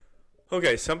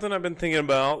Okay, something I've been thinking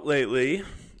about lately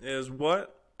is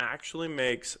what actually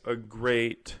makes a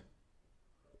great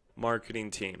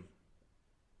marketing team.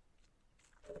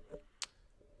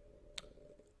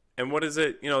 And what is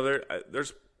it?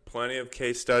 There's plenty of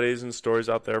case studies and stories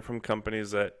out there from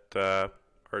companies that are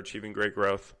achieving great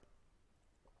growth.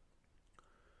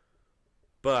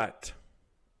 But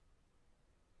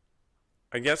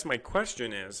I guess my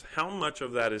question is, how much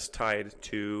of that is tied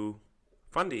to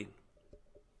funding?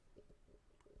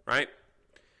 Right?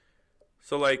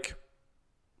 So,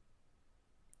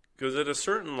 because at a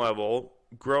certain level,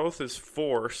 growth is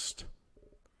forced.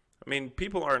 I mean,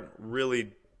 people aren't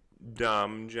really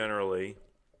dumb generally.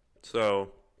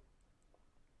 So,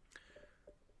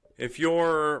 if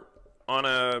you're part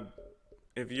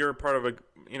of a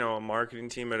marketing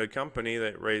team at a company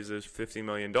that raises $50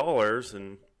 million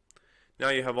and now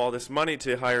you have all this money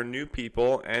to hire new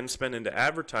people and spend into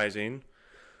advertising,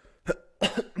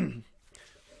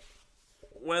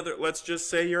 let's just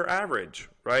say you're average,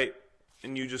 right?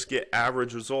 And you just get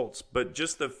average results, but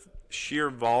just the sheer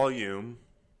volume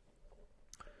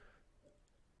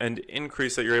and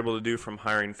increase that you're able to do from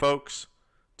hiring folks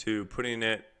to putting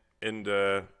it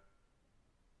into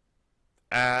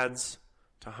ads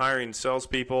to hiring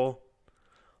salespeople,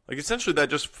 essentially that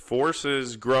just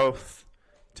forces growth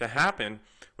to happen,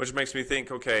 which makes me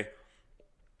think, okay,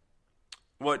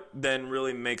 what then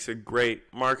really makes a great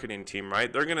marketing team,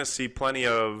 right? They're going to see plenty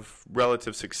of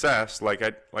relative success,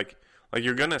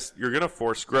 you're going to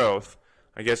force growth.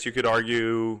 I guess you could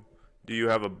argue, do you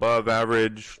have above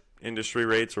average industry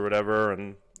rates or whatever,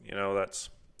 and that's,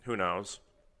 who knows.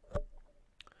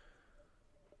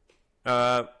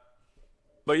 But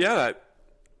yeah,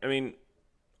 a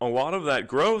lot of that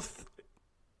growth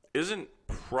isn't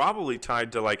probably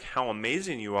tied to how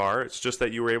amazing you are. It's just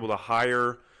that you were able to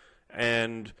hire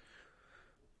and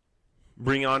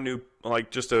bring on new,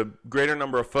 just a greater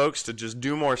number of folks to just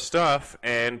do more stuff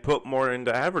and put more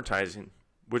into advertising,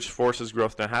 which forces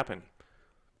growth to happen.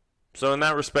 So in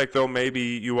that respect, though, maybe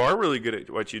you are really good at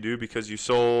what you do because you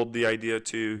sold the idea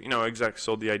to, execs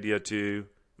sold the idea to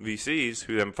VCs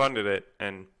who then funded it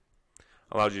and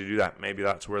allowed you to do that. Maybe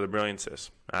that's where the brilliance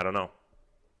is. I don't know.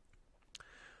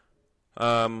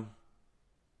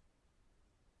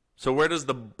 So where does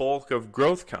the bulk of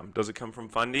growth come? Does it come from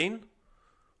funding?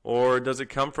 Or does it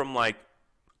come from an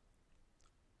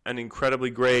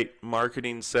incredibly great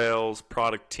marketing, sales,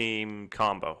 product team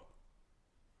combo?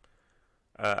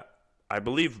 I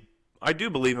do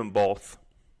believe in both.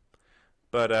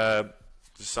 But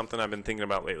just something I've been thinking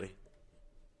about lately.